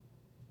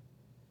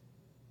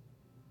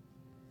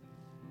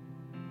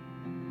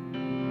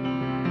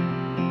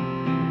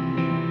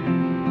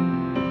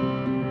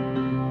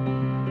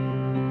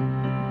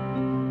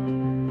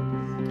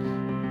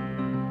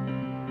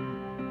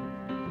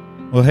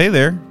Well, hey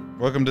there.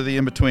 Welcome to the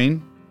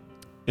In-Between.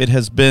 It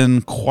has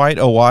been quite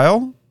a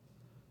while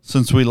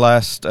since we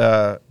last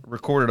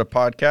recorded a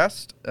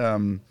podcast,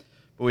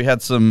 but we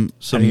had some.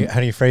 How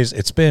do you phrase?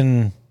 It's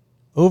been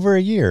over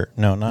a year.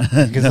 No, not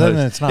because then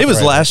it's not. It was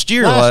right. last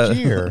year. Last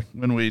year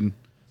when we.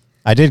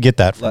 I did get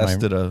that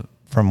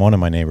from one of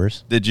my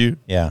neighbors. Did you?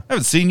 Yeah. I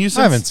haven't seen you since.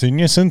 I haven't seen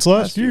you since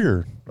last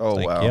year.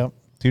 Oh wow. Yep.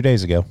 2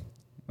 days ago.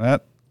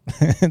 That.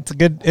 It's a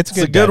good. It's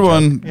a good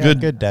one. Yeah,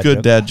 good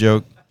dad dad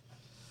joke.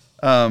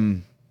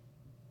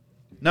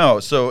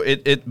 No, so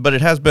but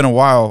it has been a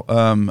while,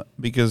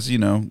 because,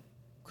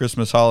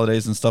 Christmas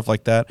holidays and stuff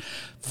like that.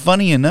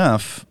 Funny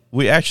enough,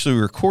 we actually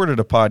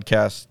recorded a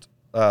podcast,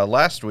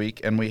 last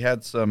week, and we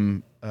had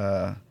some,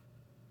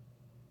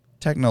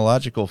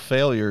 technological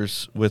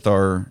failures with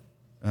our,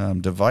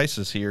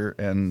 devices here,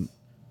 and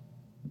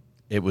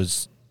it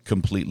was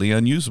completely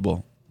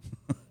unusable.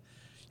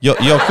 Y'all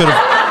could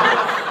have.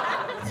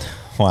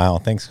 Wow.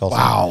 Thanks, Colson.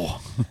 Wow.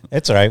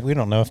 It's all right. We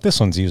don't know if this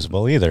one's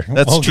usable either.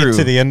 That's we'll true. Get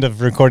to the end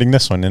of recording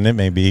this one, and it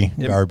may be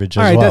garbage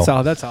as well. All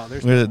right, that's all.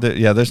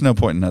 There's no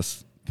point in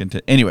us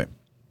continue. Anyway,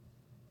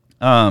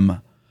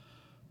 but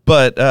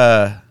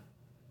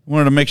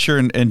wanted to make sure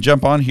and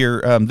jump on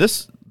here.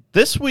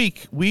 This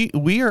week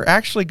we are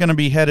actually going to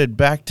be headed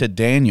back to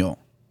Daniel.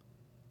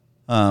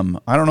 I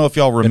don't know if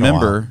y'all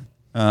remember.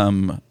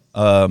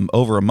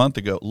 Over a month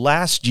ago,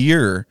 last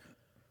year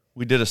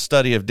we did a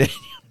study of Daniel.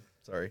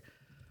 Sorry.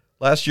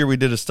 Last year we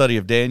did a study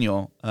of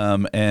Daniel,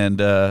 and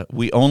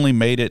we only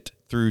made it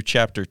through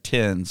chapter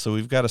 10. So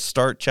we've got to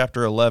start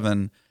chapter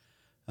 11.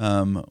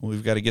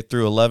 We've got to get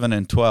through 11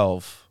 and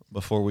 12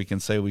 before we can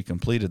say we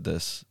completed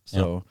this.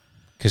 So,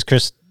 because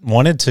Chris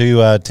wanted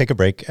to take a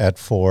break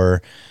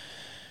for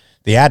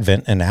the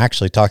Advent and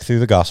actually talk through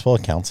the gospel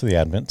accounts of the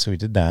Advent. So we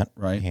did that,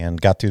 right, and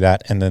got through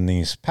that. And then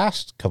these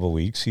past couple of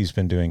weeks, he's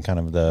been doing kind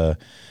of the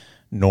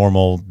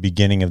normal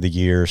beginning of the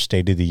year,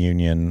 State of the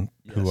Union.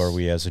 Yes. Who are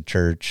we as a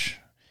church?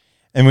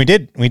 And we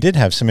did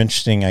have some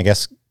interesting, I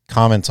guess,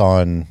 comments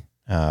on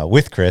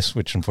with Chris,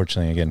 which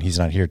unfortunately, again, he's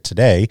not here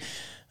today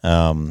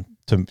to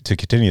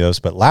continue those.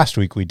 But last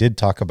week we did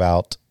talk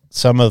about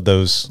some of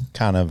those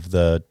kind of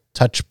the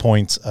touch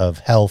points of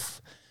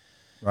health,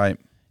 right?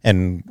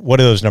 And what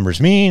do those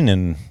numbers mean,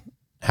 and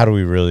how do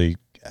we really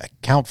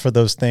account for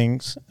those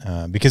things?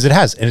 Because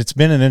it's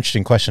been an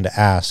interesting question to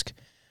ask.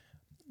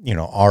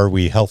 Are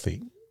we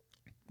healthy?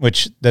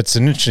 Which that's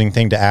an interesting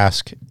thing to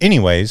ask,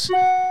 anyways,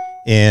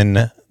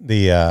 in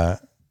the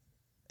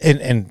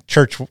in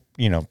church,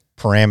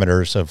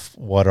 parameters of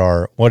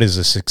what is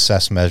a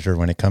success measure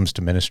when it comes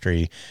to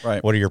ministry,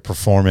 right? What are your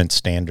performance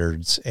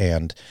standards?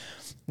 And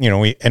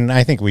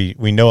I think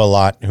we know a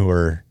lot who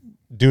are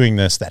doing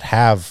this that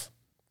have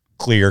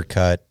clear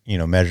cut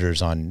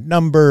measures on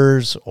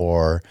numbers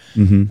or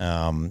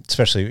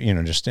especially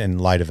just in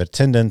light of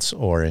attendance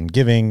or in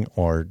giving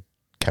or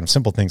kind of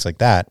simple things like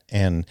that.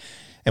 And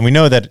we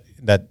know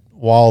that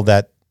while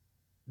that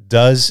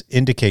does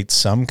indicate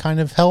some kind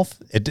of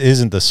health, it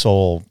isn't the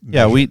sole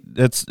measure. Yeah,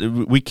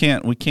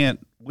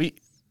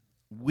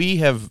 we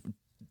have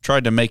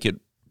tried to make it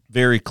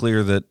very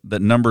clear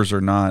that numbers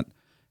are not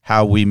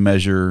how we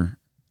measure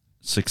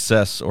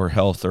success or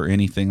health or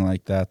anything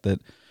like that. That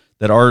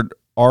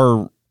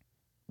our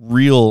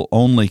real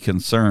only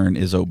concern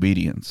is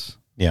obedience.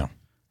 Yeah.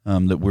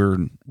 That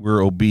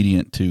we're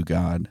obedient to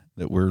God,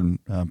 that we're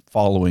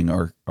following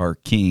our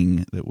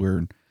King, that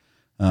we're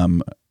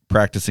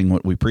practicing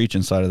what we preach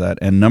inside of that,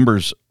 and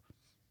numbers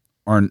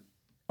are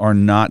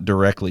not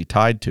directly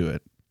tied to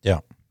it. Yeah.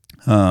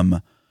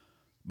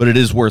 But it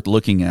is worth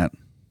looking at.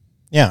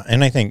 Yeah,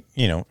 and I think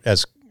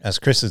as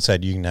Chris had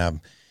said, you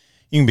can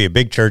be a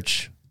big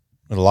church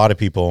with a lot of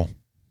people,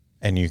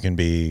 and you can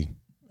be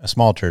a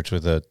small church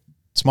with a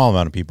small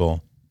amount of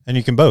people, and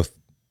you can both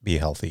be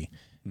healthy.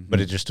 Mm-hmm. But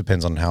it just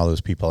depends on how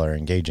those people are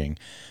engaging.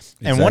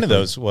 Exactly. And one of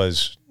those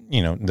was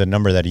the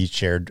number that he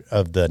shared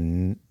of the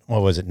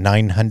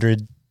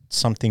 900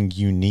 something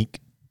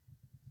unique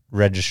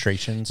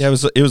registrations. Yeah,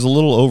 it was a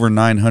little over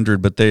 900,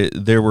 but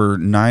there were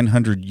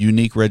 900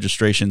 unique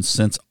registrations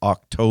since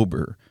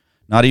October.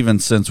 Not even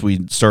since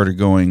we started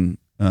going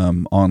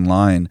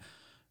online,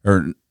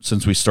 or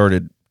since we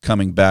started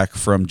coming back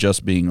from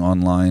just being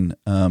online.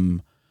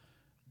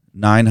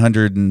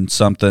 900 and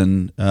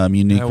something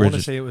unique. I want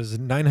to say it was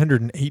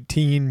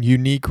 918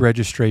 unique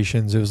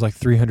registrations. It was like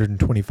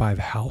 325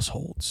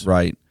 households.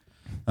 Right.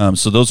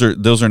 So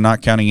those are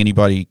not counting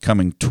anybody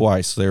coming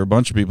twice. There are a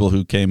bunch of people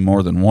who came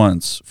more than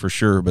once for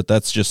sure, but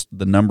that's just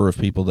the number of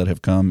people that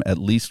have come at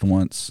least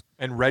once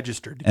and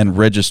registered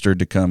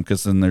to come.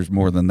 Because then there's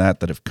more than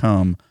that have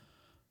come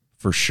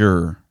for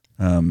sure.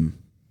 Yeah,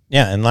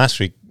 and last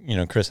week,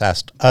 Chris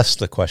asked us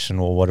the question,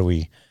 well, what do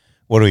we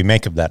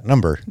make of that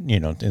number?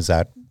 Is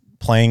that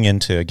playing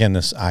into, again,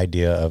 this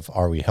idea of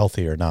are we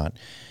healthy or not?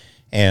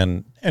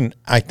 And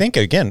I think,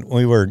 again,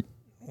 when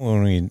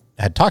we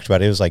had talked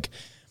about it, it was like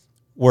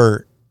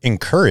we're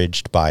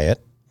encouraged by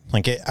it.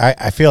 Like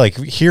I feel like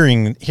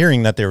hearing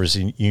that there was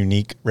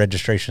unique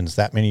registrations,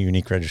 that many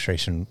unique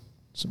registrations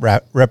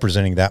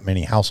representing that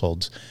many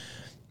households,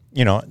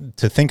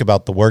 to think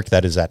about the work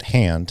that is at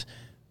hand,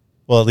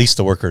 well, at least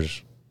the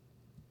workers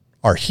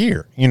are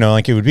here.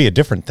 Like it would be a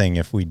different thing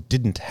if we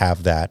didn't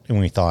have that and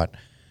we thought,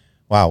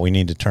 wow, we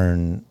need to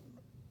turn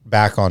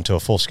back onto a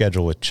full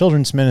schedule with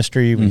children's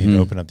ministry. We need to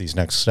open up these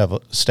next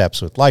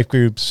steps with life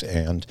groups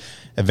and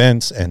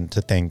events, and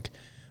to think,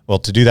 well,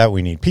 to do that,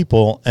 we need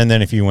people. And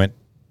then if you went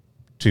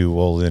to,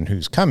 well, then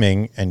who's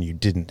coming, and you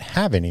didn't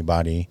have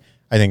anybody,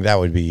 I think that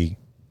would be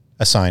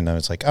a sign that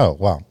it's like, oh,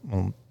 wow,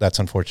 well, that's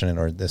unfortunate,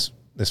 or this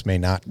may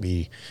not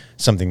be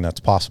something that's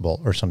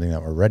possible or something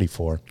that we're ready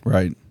for.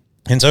 Right.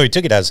 And so he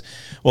took it as,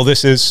 well,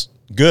 this is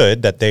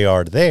good that they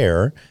are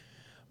there,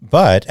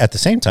 but at the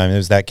same time,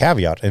 there's that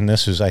caveat. And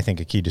this is, I think,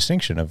 a key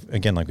distinction of,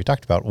 again, like we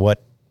talked about,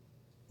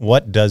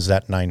 what does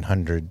that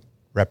 900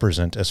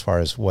 represent as far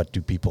as what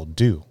do people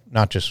do,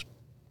 not just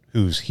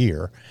who's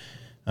here.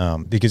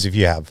 Because if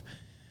you have,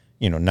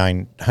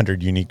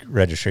 900 unique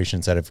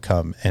registrations that have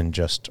come and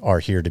just are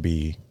here to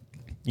be,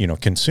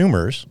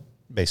 consumers,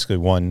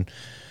 basically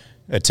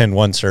attend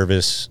one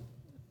service,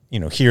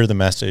 hear the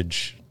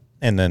message,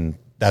 and then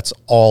that's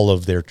all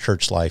of their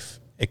church life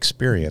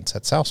experience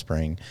at South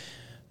Spring.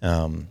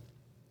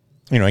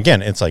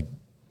 Again, it's like,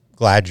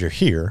 glad you're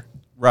here.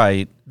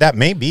 Right. That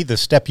may be the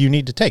step you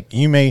need to take.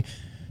 It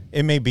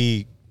may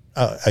be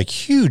a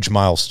huge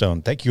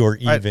milestone that you're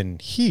even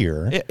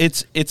here.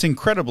 It's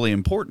incredibly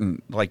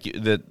important, like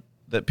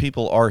that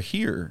people are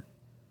here,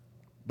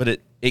 but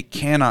it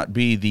cannot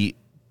be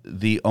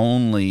the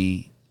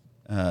only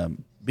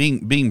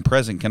being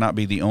present cannot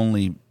be the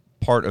only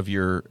part of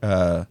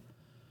your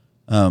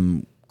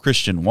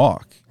Christian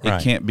walk.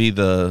 Right. It can't be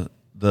the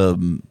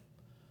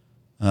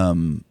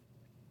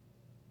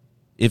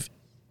if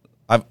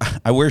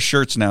I wear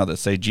shirts now that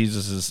say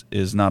Jesus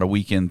is not a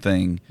weekend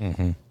thing,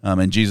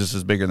 and Jesus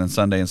is bigger than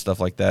Sunday and stuff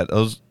like that.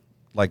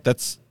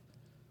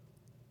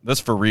 That's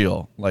for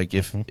real. Like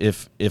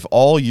if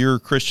all your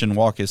Christian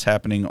walk is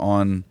happening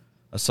on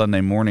a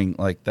Sunday morning,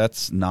 like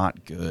that's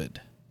not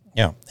good.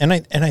 Yeah, and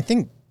I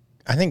think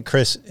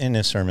Chris in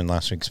his sermon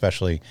last week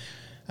especially,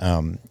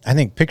 I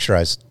think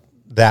picturized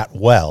that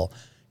well,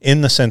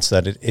 in the sense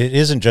that it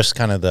isn't just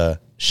kind of the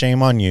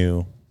shame on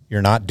you,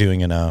 you're not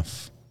doing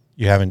enough,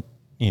 you haven't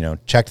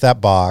checked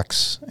that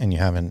box, and you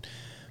haven't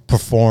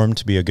performed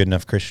to be a good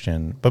enough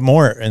Christian, but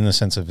more in the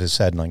sense of his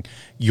said, like,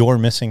 you're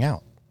missing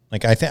out.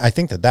 Like I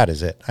think that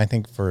is it. I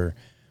think for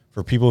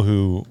people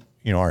who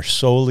are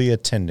solely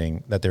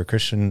attending, that their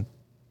Christian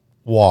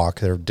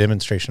walk, their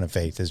demonstration of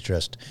faith is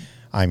just,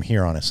 I'm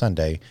here on a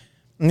Sunday.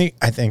 And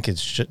I think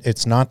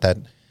it's not that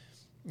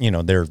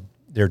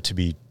they're to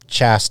be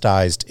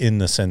chastised in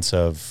the sense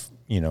of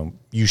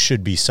you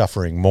should be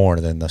suffering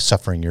more than the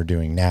suffering you're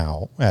doing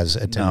now as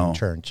attending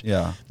church.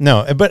 Yeah.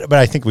 No, but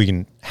I think we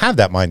can have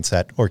that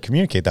mindset or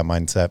communicate that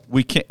mindset.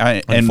 We can.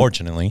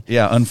 Unfortunately.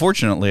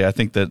 Unfortunately, I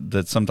think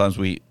that sometimes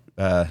we,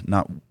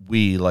 not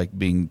we like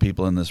being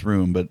people in this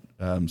room, but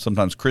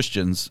sometimes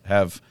Christians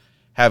have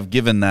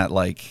given that,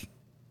 like,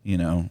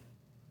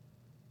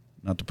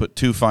 not to put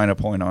too fine a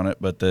point on it,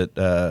 but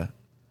that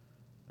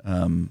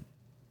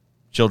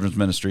children's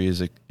ministry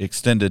is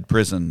extended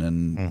prison,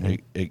 and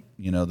that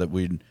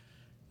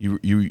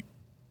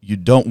you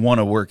don't want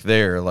to work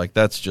there. Like,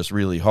 that's just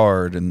really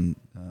hard and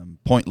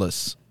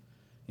pointless.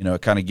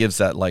 It kind of gives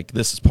that, like,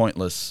 this is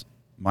pointless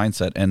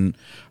mindset. And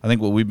I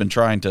think what we've been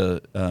trying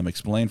to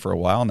explain for a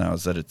while now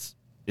is that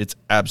it's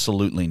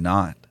absolutely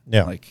not.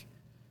 Yeah. Like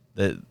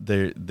that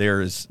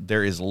there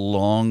is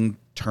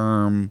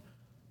long-term,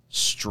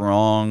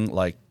 strong,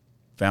 like,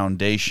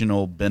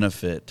 foundational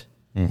benefit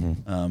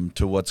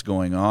to what's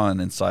going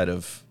on inside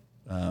of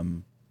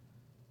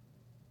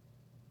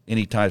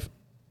any type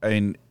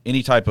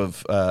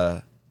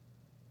of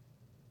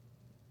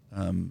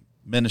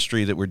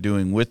ministry that we're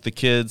doing with the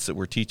kids, that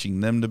we're teaching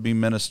them to be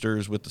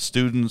ministers, with the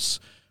students,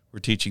 we're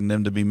teaching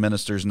them to be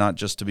ministers, not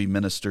just to be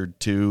ministered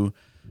to,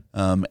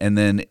 and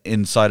then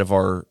inside of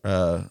our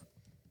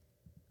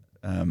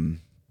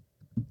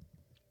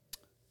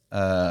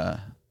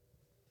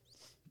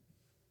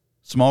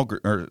small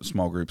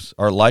groups,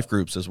 our life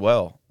groups as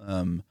well.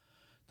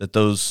 That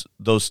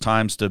those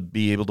times to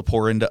be able to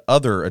pour into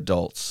other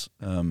adults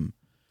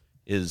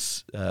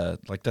is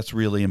like, that's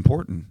really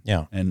important.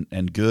 Yeah,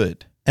 and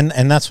good.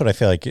 And that's what I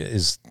feel like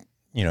is,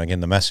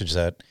 again, the message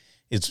that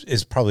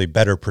is probably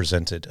better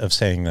presented, of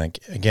saying, like,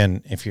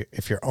 again,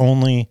 if your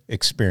only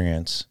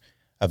experience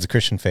of the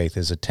Christian faith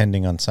is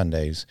attending on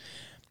Sundays,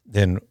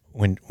 then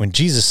when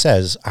Jesus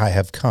says, I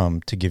have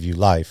come to give you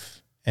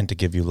life, and to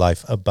give you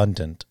life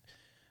abundant,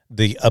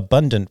 the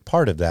abundant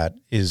part of that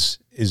is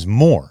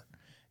more,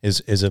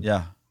 is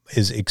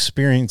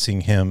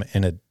experiencing him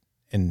in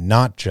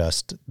not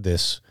just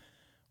this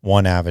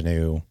one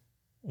avenue,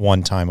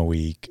 one time a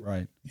week,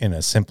 right, in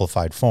a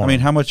simplified form. I mean,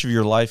 how much of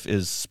your life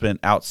is spent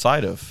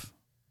outside of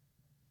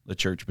the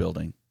church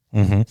building?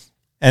 Mm-hmm.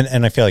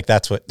 And I feel like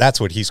that's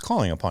what he's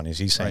calling upon. Is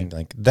he's saying,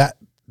 right, like,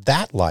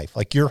 that life,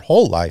 like your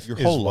whole life,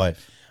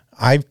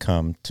 I've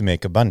come to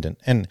make abundant.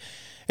 And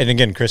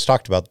again, Chris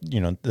talked about,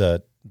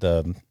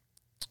 the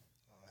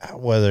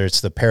whether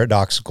it's the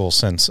paradoxical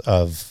sense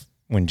of,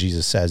 when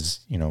Jesus says,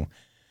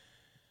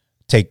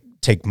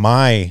 take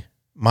my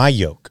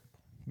yoke,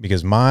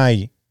 because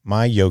my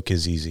yoke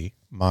is easy,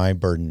 my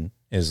burden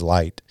is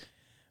light.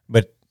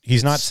 But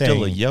he's not saying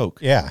still a yoke.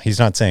 Yeah, he's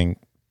not saying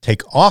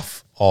take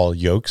off all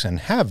yokes and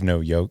have no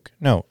yoke.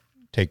 No,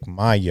 take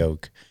my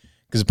yoke,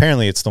 because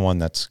apparently it's the one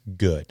that's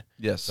good.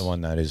 Yes. The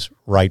one that is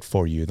right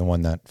for you, the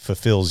one that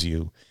fulfills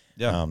you,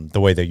 the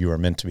way that you are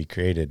meant to be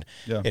created.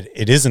 Yeah.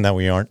 It isn't that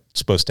we aren't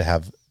supposed to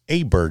have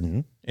a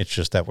burden. It's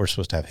just that we're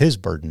supposed to have his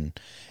burden.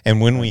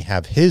 And when we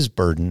have his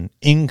burden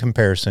in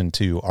comparison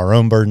to our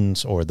own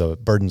burdens or the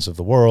burdens of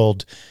the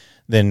world,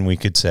 then we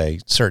could say,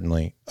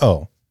 certainly,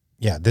 oh,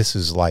 yeah, this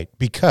is light,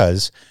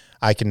 because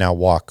I can now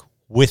walk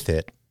with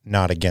it,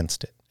 not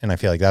against it. And I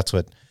feel like that's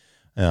what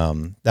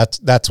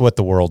that's what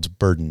the world's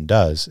burden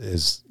does,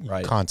 is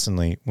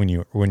constantly, when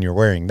you're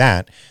wearing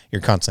that,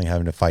 you're constantly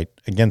having to fight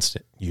against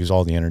it. Use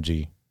all the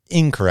energy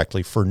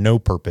incorrectly for no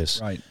purpose.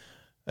 Right.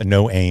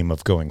 No aim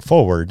of going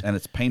forward, and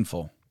it's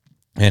painful,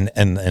 and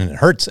it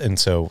hurts. And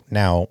so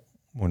now,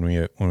 when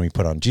we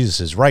put on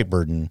Jesus's right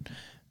burden,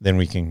 then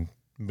we can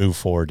move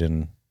forward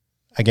in,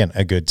 again,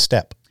 a good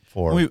step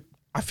for.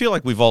 I feel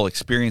like we've all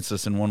experienced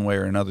this in one way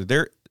or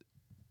another.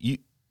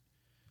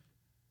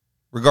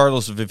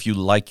 Regardless of if you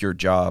like your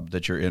job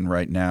that you're in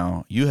right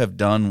now, you have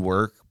done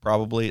work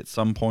probably at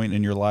some point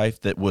in your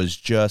life that was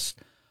just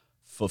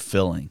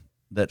fulfilling,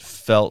 that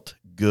felt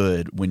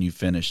good when you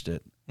finished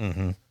it.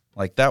 Mm-hmm.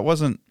 Like, that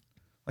wasn't,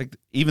 like,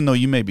 even though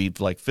you may be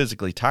like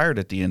physically tired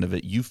at the end of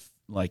it,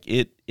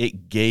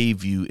 it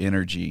gave you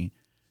energy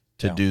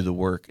to do the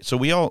work. So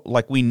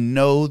we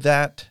know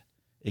that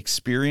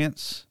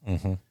experience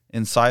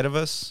inside of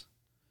us.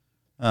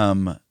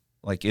 Mowing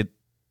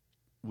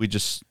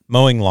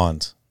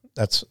lawns.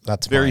 That's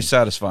very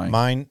satisfying.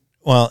 Mine.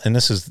 Well, and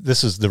this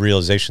is the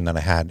realization that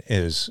I had,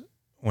 is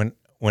when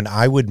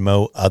I would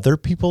mow other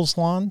people's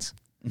lawns,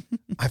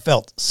 I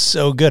felt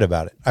so good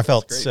about it. I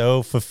felt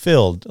so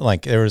fulfilled.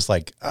 Like, there was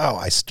like, oh,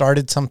 I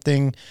started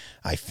something,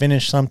 I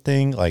finished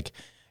something. Like,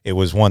 it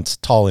was once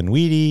tall and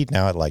weedy,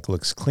 now it like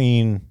looks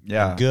clean,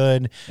 and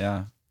good.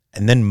 Yeah.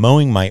 And then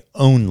mowing my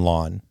own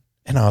lawn,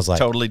 and I was like,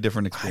 totally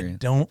different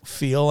experience. I don't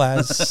feel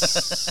as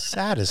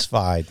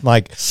satisfied.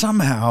 Like,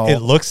 somehow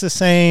it looks the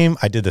same.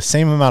 I did the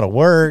same amount of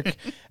work,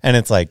 and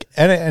it's like,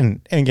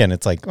 and again,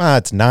 it's like, well,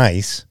 it's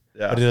nice,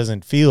 but it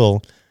doesn't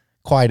feel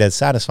quite as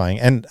satisfying.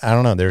 And I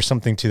don't know, there's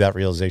something to that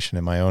realization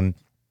in my own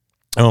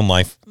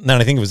life. And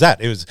I think it was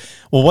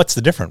well, what's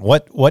the difference?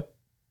 What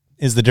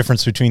is the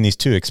difference between these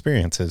two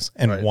experiences?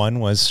 And one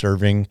was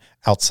serving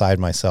outside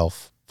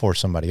myself for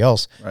somebody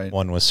else. Right.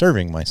 One was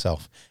serving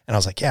myself. And I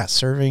was like, yeah,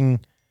 serving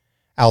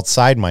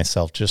outside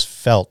myself just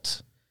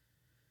felt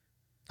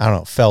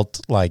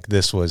like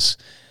this was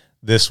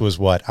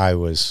what I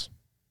was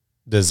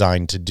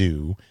designed to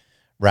do,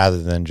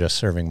 rather than just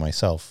serving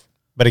myself.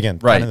 But again,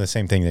 kind of the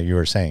same thing that you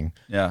were saying.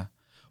 Yeah.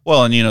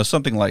 Well, and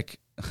something like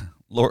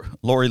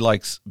Lori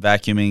likes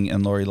vacuuming,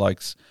 and Lori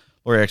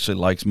actually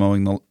likes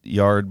mowing the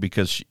yard,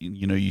 because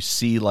you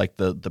see like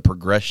the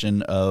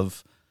progression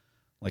of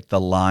like the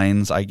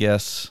lines, I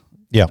guess.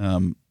 Yeah.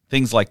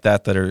 Things like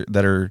that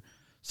are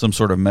some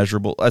sort of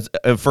measurable.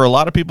 For a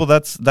lot of people,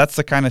 that's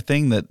the kind of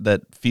thing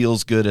that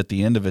feels good at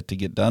the end of it to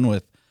get done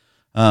with.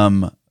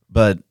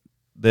 But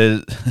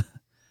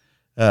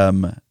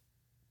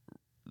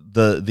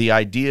the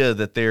idea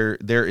that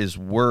there is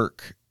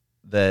work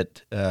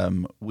that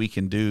we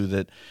can do,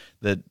 that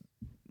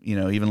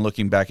even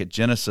looking back at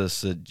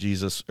Genesis, that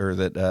Jesus, or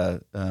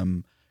that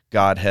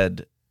God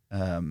had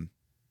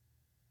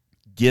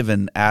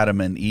given Adam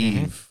and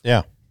Eve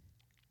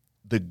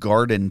the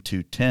garden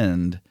to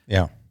tend.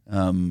 Yeah.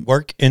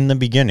 Work in the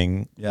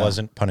beginning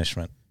wasn't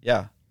punishment.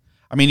 Yeah.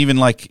 I mean, even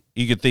like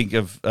you could think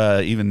of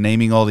even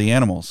naming all the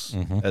animals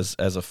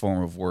as a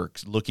form of work,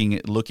 looking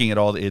at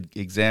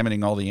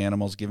examining all the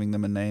animals, giving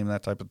them a name,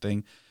 that type of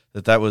thing.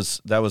 That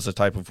was a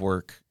type of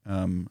work,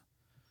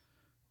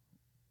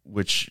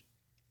 which,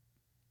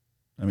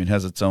 I mean,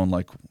 has its own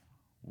like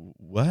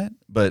what,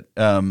 but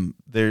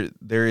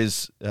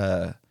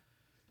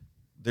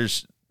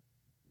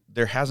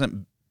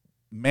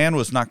man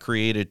was not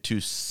created to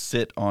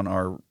sit on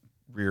our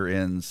rear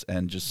ends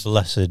and just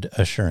blessed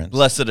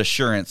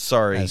assurance.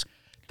 Sorry.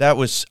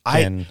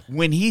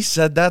 When he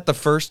said that the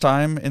first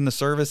time in the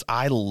service,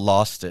 I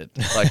lost it.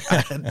 Like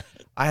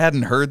I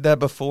hadn't heard that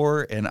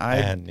before, and I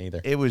hadn't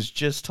either. It was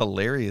just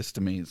hilarious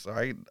to me. So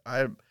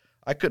I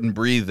couldn't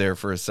breathe there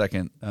for a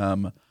second.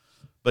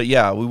 But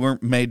yeah, we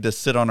weren't made to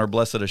sit on our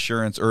blessed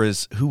assurance, or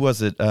who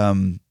was it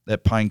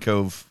at Pine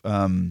Cove?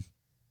 I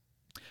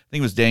think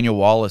it was Daniel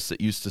Wallace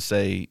that used to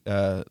say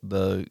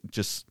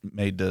just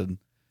made to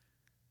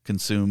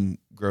consume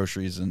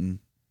groceries and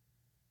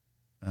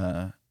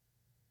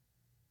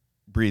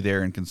breathe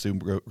air and consume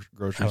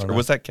groceries. Or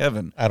was that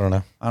Kevin? I don't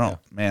know.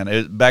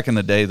 Man, back in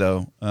the day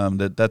though,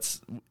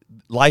 that's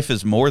life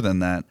is more than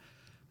that.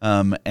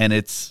 And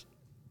it's,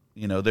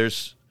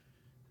 there's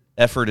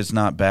effort is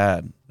not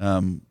bad.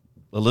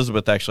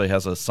 Elizabeth actually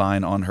has a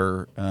sign on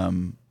her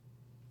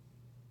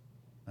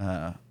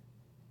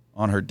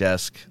on her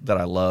desk that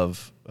I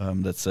love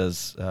that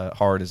says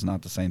hard is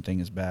not the same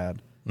thing as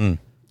bad.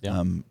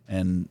 Yeah.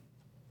 And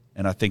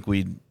I think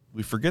we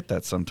forget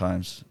that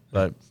sometimes.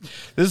 But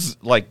this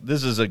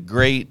is a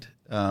great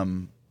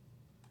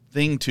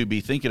thing to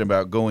be thinking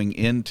about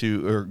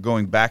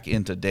going back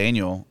into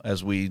Daniel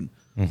as we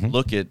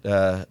look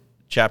at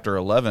chapter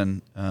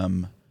 11,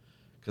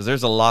 because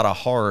there's a lot of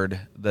hard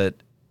that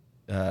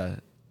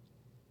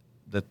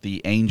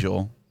the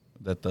angel,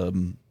 that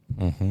the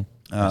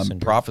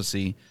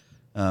prophecy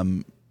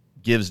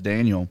gives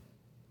Daniel.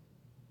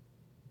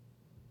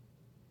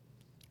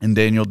 And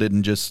Daniel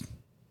didn't just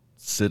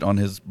sit on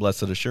his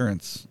blessed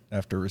assurance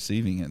after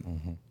receiving it.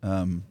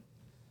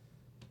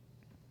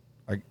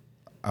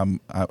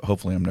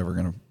 Hopefully I'm never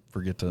going to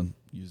forget to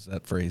use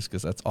that phrase,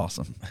 because that's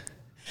awesome.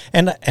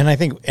 And I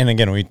think, and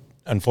again, we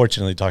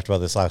unfortunately talked about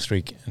this last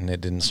week and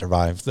it didn't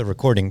survive the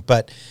recording,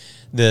 but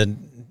the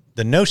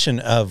notion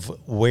of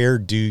where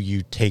do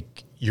you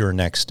take your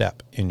next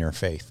step in your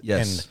faith?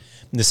 Yes.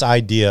 And this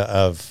idea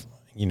of,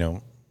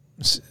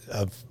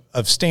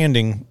 of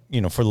standing,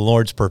 for the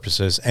Lord's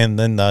purposes, and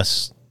then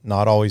thus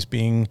not always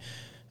being,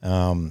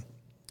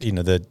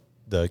 the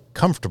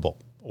comfortable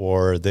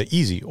or the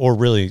easy, or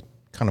really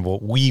kind of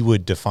what we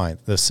would define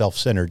the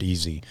self-centered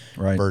easy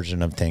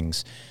version of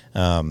things.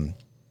 And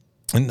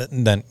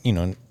then,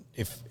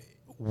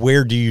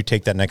 where do you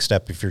take that next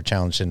step if you're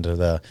challenged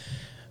into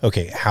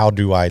okay, how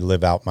do I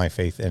live out my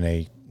faith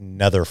in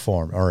another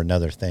form or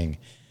another thing?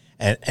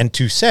 And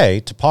to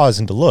pause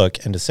and to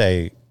look and to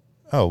say,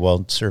 oh,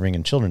 well, serving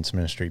in children's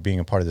ministry, being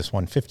a part of this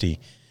 150.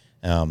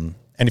 And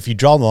if you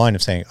draw the line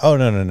of saying, oh,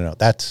 no,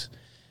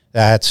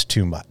 that's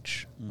too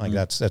much. Like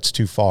that's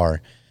too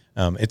far.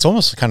 It's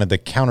almost kind of the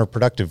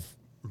counterproductive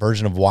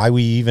version of why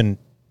we even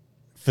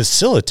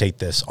facilitate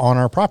this on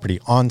our property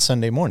on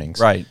Sunday mornings.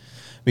 Right.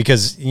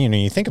 Because,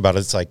 you think about it,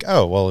 it's like,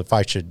 oh, well, if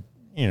I should,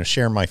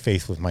 share my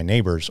faith with my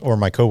neighbors or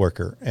my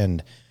coworker,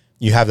 and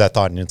you have that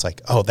thought and it's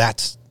like, oh,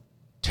 that's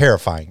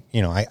terrifying.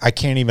 I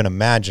can't even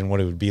imagine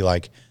what it would be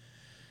like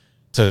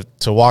to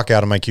walk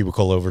out of my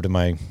cubicle over to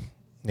my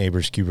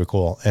neighbor's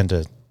cubicle and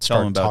to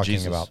start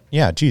talking about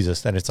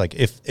Jesus. That it's like,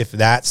 if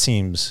that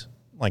seems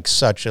like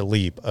such a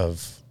leap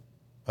of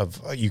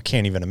you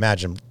can't even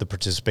imagine the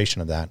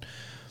participation of that,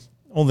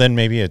 well, then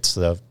maybe it's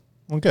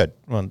good.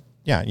 Well,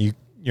 yeah,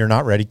 you're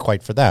not ready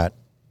quite for that.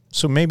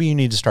 So maybe you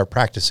need to start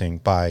practicing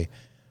by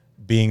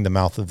being the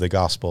mouth of the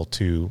gospel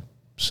to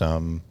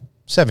some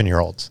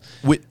 7-year-olds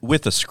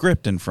with a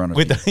script in front of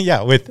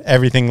you. With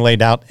everything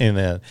laid out in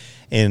a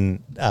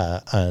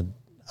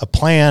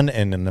plan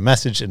and in the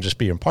message, and just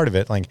being part of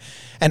it.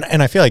 And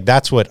I feel like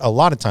that's what a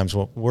lot of times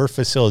what we're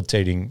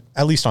facilitating,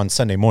 at least on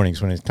Sunday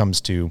mornings, when it comes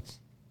to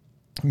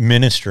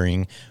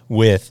ministering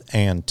with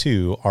and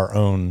to our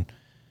own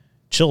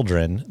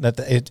children, that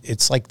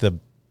it's like the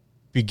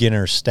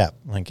beginner step.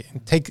 Like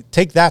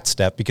take that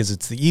step, because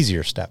it's the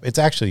easier step. It's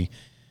actually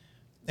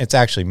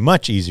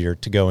much easier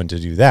to go and to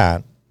do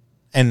that.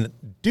 And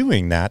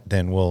doing that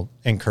then will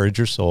encourage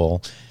your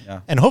soul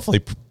and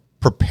hopefully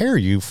prepare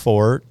you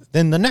for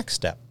then the next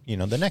step,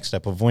 the next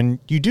step of when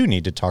you do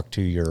need to talk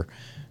to your,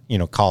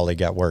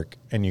 colleague at work,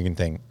 and you can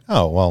think,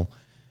 oh, well,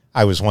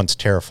 I was once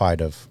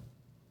terrified of,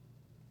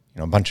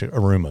 a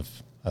room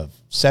of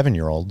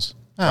 7-year-olds.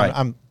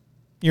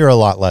 You're a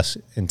lot less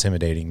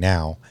intimidating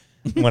now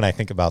when I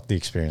think about the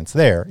experience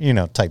there,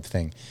 type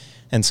thing.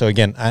 And so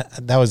again,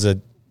 that was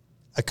a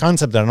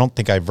concept that I don't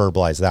think I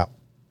verbalized that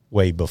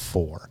way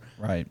before.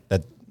 Right.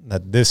 That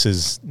this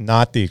is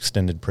not the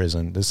extended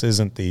prison. This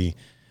isn't the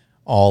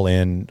all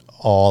in,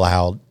 all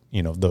out,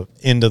 the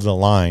end of the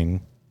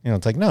line.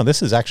 It's like, no,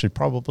 this is actually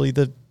probably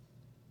the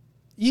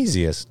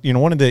easiest,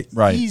 one of the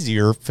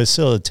easier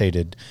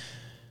facilitated,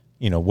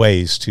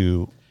 ways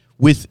to.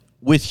 With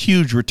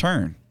huge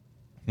return.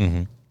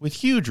 Mm-hmm. With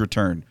huge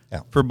return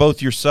for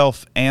both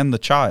yourself and the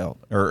child,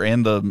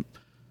 and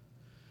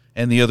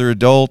the other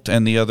adult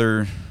and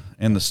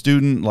the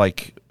student,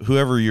 like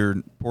whoever you're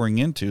pouring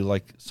into.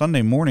 Like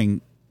Sunday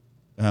morning,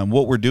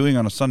 what we're doing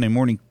on a Sunday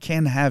morning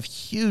can have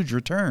huge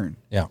return.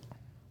 Yeah.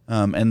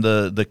 And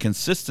the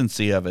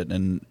consistency of it,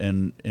 and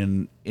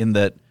in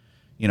that,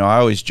 I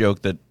always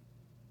joke that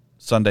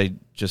Sunday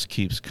just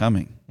keeps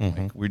coming.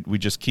 Mm-hmm. Like we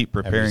just keep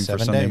preparing for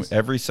Sunday.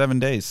 Every 7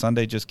 days,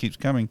 Sunday just keeps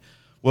coming.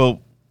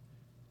 Well,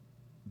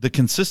 the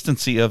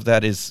consistency of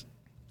that is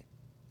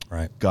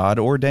God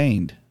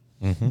ordained.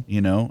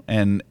 Mm-hmm.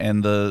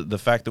 And the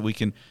fact that we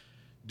can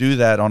do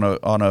that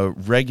on a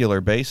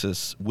regular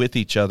basis with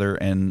each other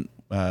and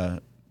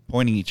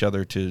pointing each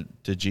other to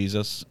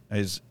Jesus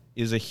is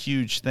a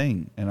huge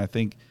thing. And I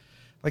think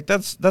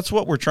that's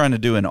what we're trying to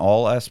do in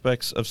all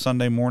aspects of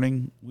Sunday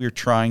morning. We're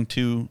trying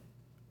to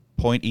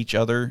point each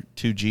other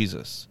to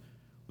Jesus.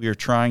 We are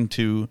trying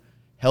to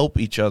help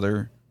each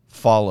other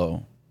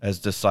follow as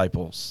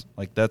disciples.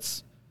 Like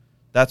that's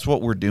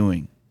what we're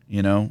doing.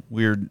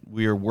 We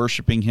are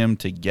worshiping him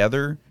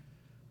together.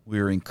 We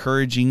are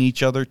encouraging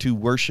each other to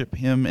worship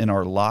him in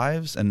our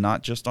lives, and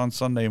not just on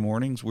Sunday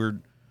mornings. We're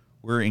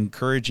We're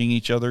encouraging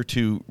each other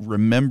to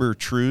remember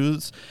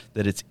truths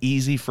that it's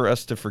easy for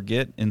us to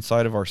forget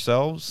inside of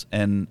ourselves.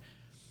 And,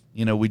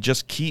 we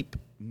just keep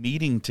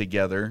meeting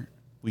together.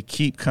 We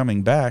keep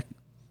coming back.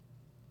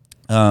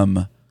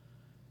 And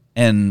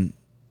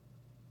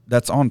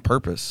that's on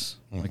purpose.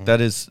 Mm-hmm. Like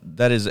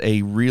that is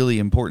a really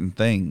important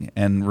thing.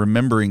 And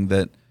remembering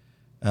that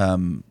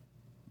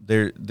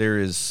there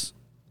is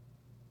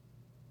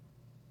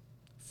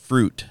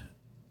fruit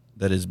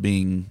that is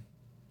being,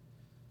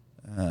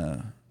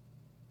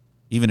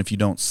 even if you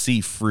don't see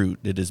fruit,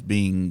 it is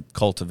being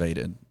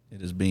cultivated.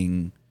 It is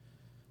being,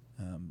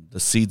 the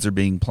seeds are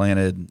being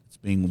planted. It's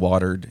being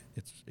watered.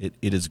 It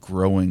is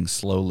growing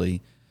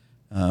slowly.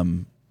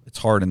 It's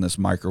hard in this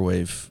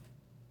microwave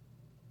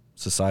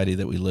society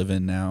that we live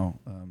in now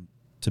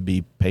to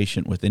be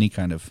patient with any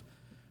kind of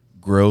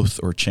growth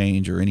or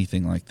change or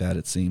anything like that,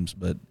 it seems,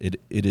 but it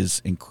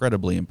is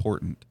incredibly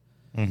important.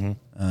 Mm-hmm.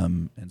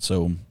 And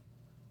so,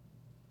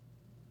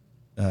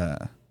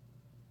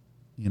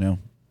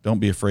 don't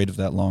be afraid of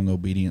that long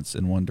obedience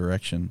in one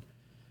direction,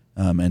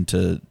 and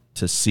to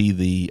see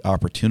the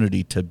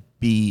opportunity to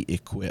be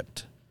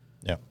equipped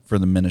for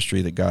the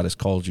ministry that God has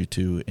called you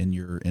to in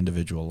your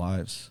individual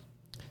lives.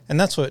 And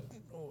that's what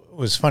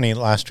was funny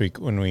last week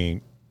when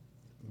we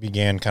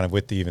began kind of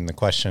with even the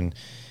question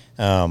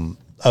of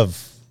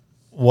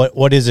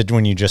what is it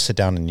when you just sit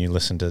down and you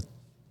listen to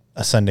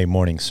a Sunday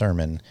morning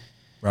sermon,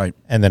 right,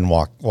 and then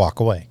walk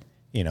away,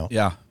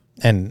 Yeah.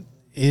 And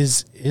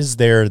is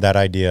there that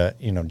idea,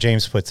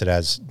 James puts it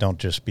as, don't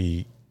just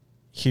be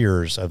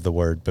hearers of the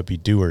word, but be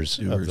doers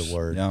of the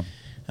word. Yeah.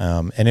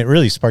 And it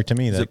really sparked to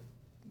me that,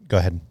 go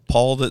ahead.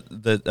 Paul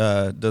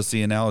that does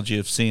the analogy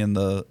of seeing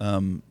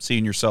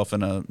seeing yourself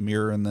in a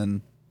mirror and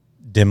then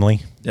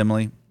dimly.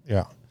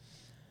 Yeah.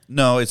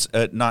 No, it's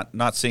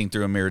not seeing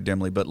through a mirror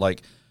dimly, but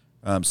like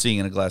seeing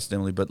in a glass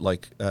dimly. But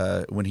like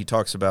when he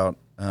talks about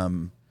how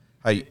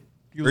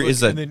you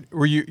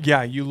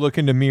look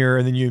in the mirror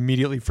and then you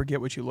immediately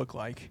forget what you look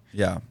like.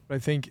 Yeah. But I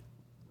think,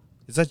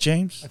 is that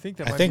James? I think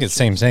it's the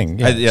same thing.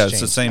 Yeah, it's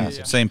the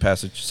same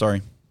passage.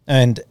 Sorry.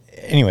 And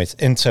anyways,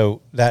 and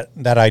so that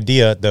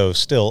idea though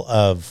still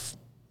of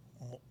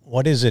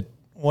what is it?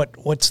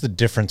 What's the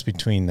difference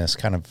between this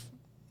kind of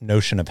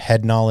notion of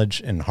head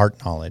knowledge and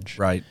heart knowledge?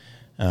 Right.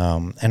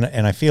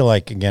 And I feel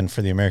like, again,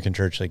 for the American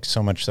church, like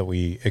so much that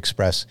we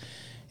express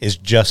is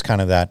just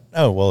kind of that,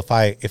 oh, well,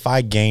 if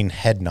I gain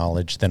head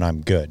knowledge, then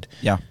I'm good.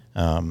 Yeah.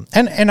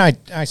 And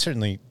I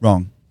certainly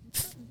wrong.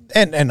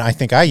 And I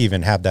think I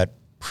even have that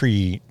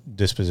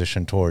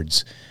predisposition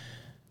towards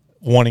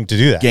wanting to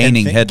do that.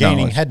 Gaining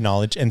head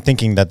knowledge and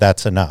thinking that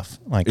that's enough.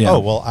 Like, oh,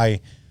 well,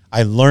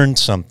 I learned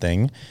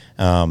something.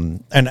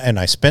 And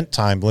I spent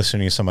time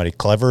listening to somebody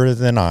cleverer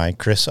than I,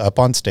 Chris, up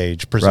on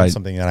stage, present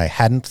something that I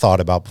hadn't thought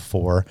about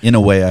before. In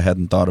a way I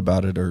hadn't thought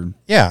about it or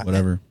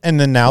whatever. And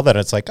then now that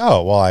it's like,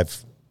 oh, well,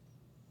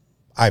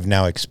 I've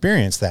now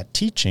experienced that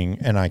teaching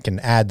and I can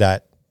add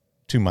that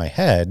to my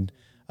head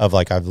of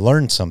like, I've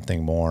learned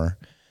something more.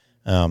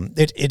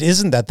 It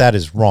isn't that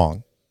is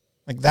wrong.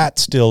 Like that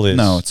still is.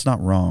 No, it's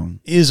not wrong.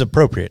 Is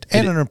appropriate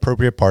and an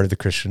appropriate part of the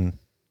Christian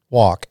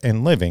walk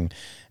and living.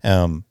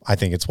 I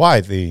think it's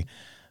why the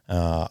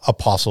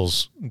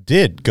apostles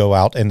did go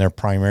out and their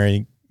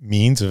primary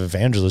means of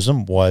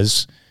evangelism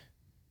was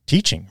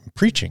teaching,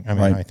 preaching. I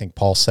mean, I think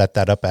Paul set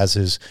that up as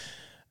his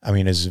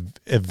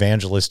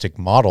evangelistic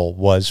model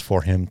was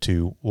for him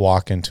to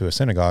walk into a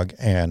synagogue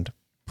and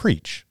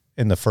preach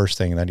in the first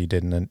thing that he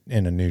did in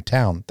a new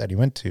town that he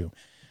went to.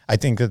 I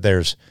think that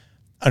there's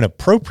an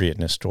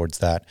appropriateness towards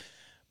that,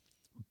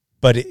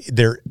 but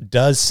there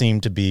does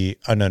seem to be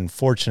an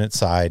unfortunate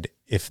side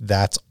if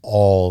that's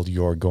all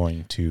you're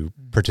going to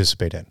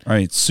participate in. All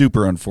right, it's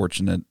super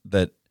unfortunate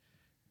that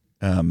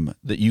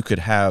that you could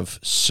have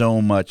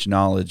so much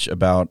knowledge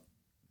about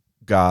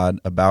God,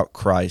 about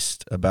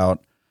Christ,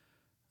 about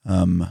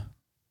some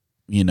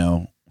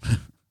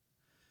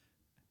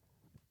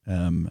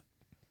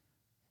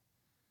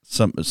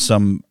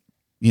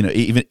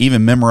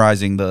even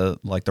memorizing the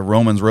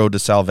Romans Road to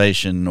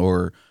Salvation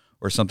or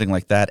something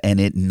like that, and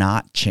it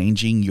not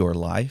changing your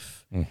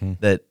life. Mm-hmm.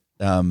 That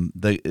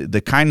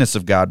the kindness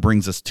of God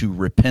brings us to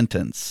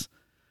repentance,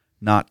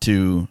 not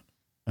to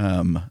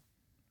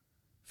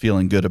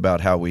feeling good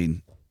about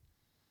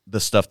the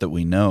stuff that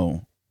we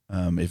know.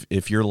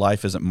 If your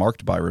life isn't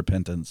marked by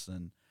repentance,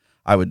 then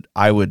I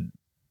would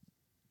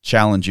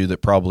challenge you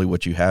that probably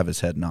what you have is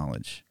head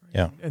knowledge.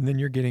 Yeah. And then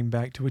you're getting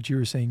back to what you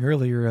were saying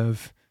earlier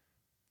of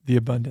the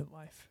abundant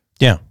life.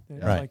 Yeah.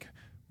 Right.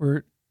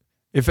 Like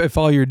if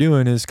all you're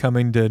doing is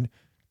coming to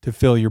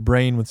fill your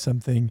brain with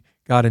something,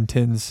 God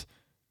intends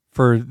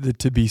for it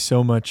to be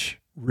so much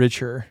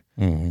richer.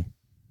 Mm-hmm.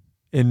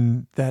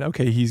 In that,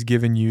 okay, he's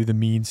given you the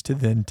means to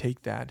then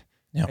take that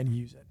and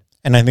use it.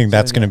 And I think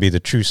that's going to be the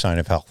true sign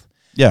of health.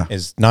 Yeah.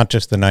 Is not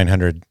just the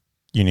 900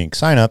 unique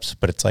signups,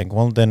 but it's like,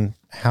 well, then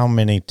how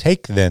many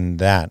take then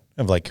that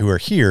of like who are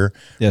here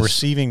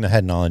receiving the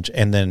head knowledge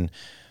and then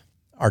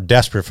are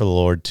desperate for the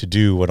Lord to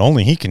do what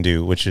only he can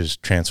do, which is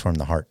transform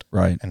the heart.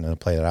 Right. And then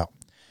play that out.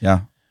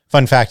 Yeah.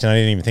 fun fact, and I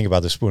didn't even think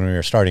about this when we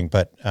were starting,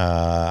 but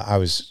I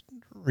was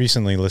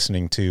recently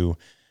listening to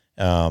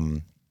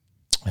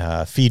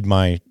Feed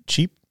My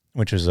Sheep,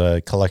 which is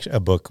a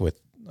book with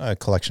a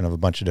collection of a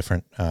bunch of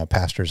different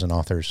pastors and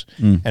authors,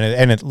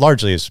 and it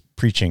largely is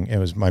preaching. It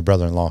was my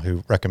brother-in-law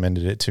who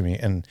recommended it to me,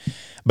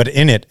 but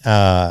in it,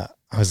 I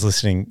was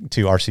listening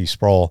to R.C.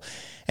 Sproul,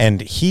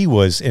 and he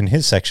was in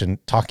his section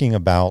talking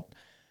about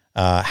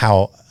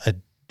how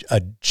a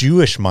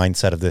Jewish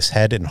mindset of this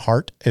head and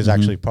heart is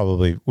actually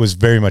was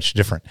very much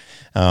different.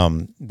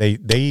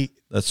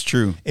 That's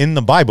true. In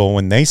the Bible,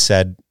 when they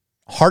said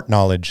heart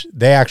knowledge,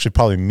 they actually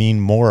probably mean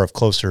more of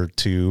closer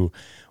to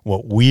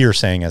what we are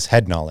saying as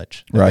head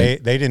knowledge.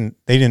 Right. They didn't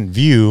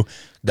view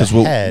the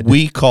head. What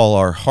we call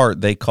our heart,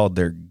 they called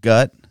their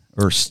gut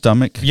or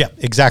stomach. Yeah,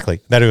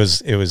 exactly. That it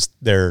was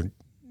their,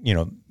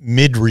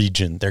 mid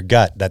region, their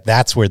gut,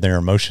 that's where their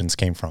emotions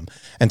came from.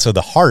 And so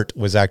the heart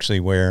was actually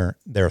where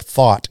their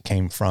thought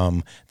came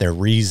from, their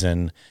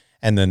reason,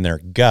 and then their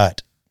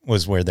gut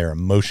was where their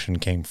emotion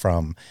came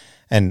from.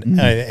 And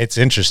it's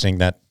interesting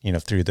that,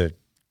 through the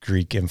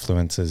Greek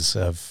influences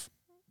of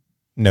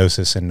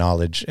gnosis and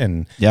knowledge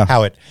and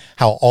how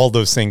all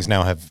those things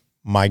now have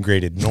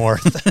migrated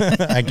north,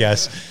 I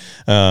guess,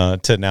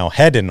 to now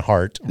head and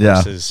heart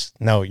versus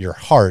your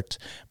heart,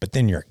 but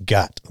then your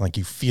gut, like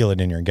you feel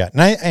it in your gut.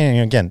 And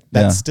again,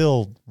 that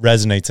still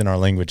resonates in our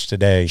language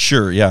today.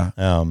 Sure. Yeah.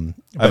 I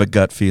have a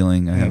gut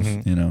feeling. I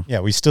have,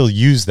 Yeah. We still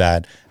use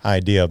that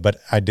idea, but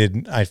I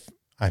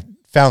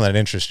found that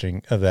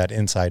interesting, of that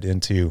insight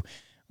into,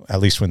 at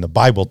least when the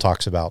Bible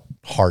talks about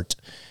heart,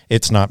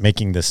 it's not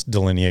making this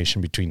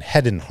delineation between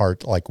head and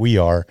heart like we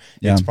are.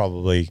 Yeah. It's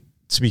probably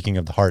speaking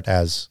of the heart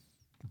as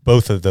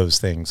both of those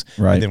things.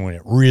 Right. And then when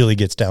it really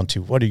gets down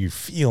to what are you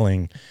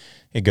feeling,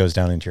 it goes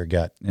down into your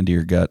gut.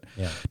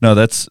 Yeah. No,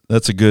 that's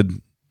a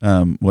good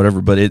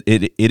whatever, but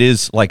it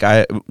is like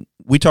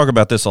we talk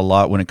about this a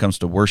lot when it comes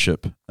to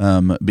worship,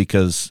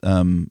 because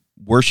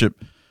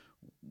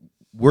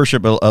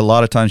worship a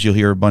lot of times you'll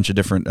hear a bunch of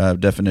different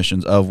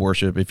definitions of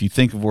worship. If you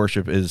think of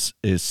worship is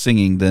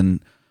singing,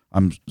 then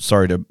I'm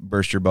sorry to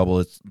burst your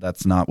bubble.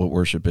 That's not what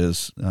worship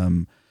is.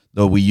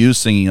 Though we use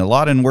singing a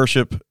lot in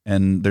worship,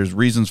 and there's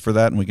reasons for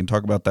that, and we can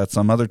talk about that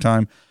some other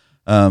time.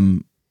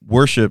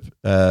 Worship,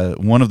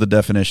 one of the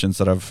definitions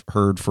that I've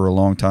heard for a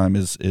long time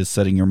is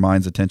setting your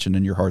mind's attention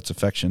and your heart's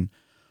affection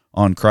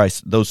on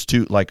Christ. Those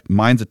two, like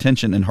mind's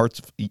attention and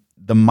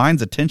the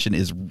mind's attention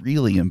is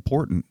really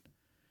important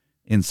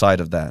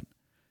inside of that.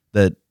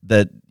 That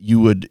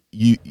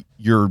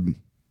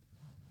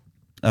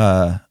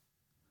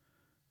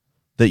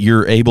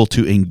you're able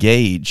to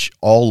engage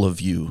all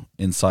of you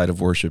inside of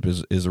worship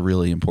is a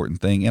really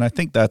important thing. And I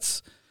think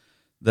that's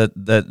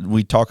that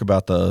we talk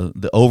about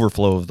the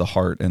overflow of the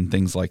heart and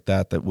things like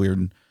that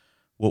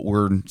what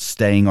we're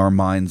staying our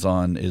minds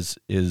on is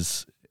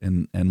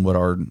and what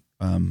our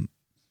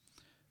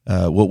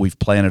what we've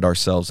planted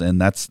ourselves in.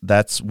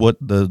 That's what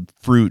the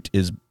fruit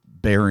is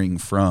bearing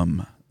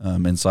from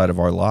inside of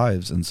our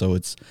lives. And so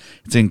it's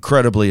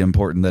incredibly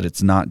important that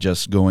it's not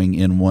just going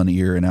in one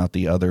ear and out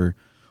the other,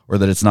 or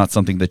that it's not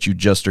something that you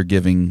just are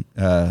giving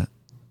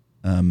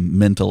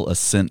mental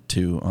assent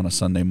to on a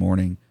Sunday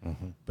morning,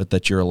 but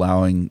that you're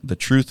allowing the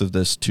truth of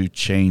this to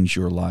change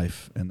your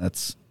life. And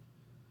that's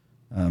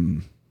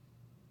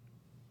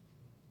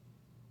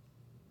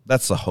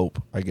the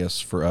hope, I guess,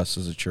 for us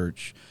as a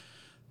church.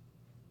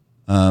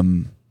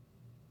 We've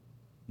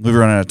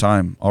run out of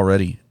time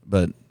already,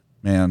 but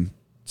man,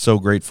 so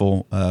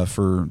grateful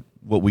for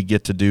what we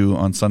get to do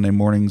on Sunday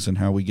mornings and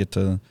how we get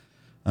to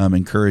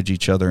encourage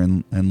each other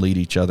and lead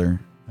each other.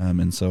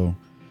 And so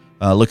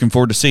looking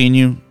forward to seeing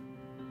you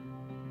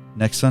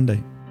next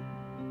Sunday.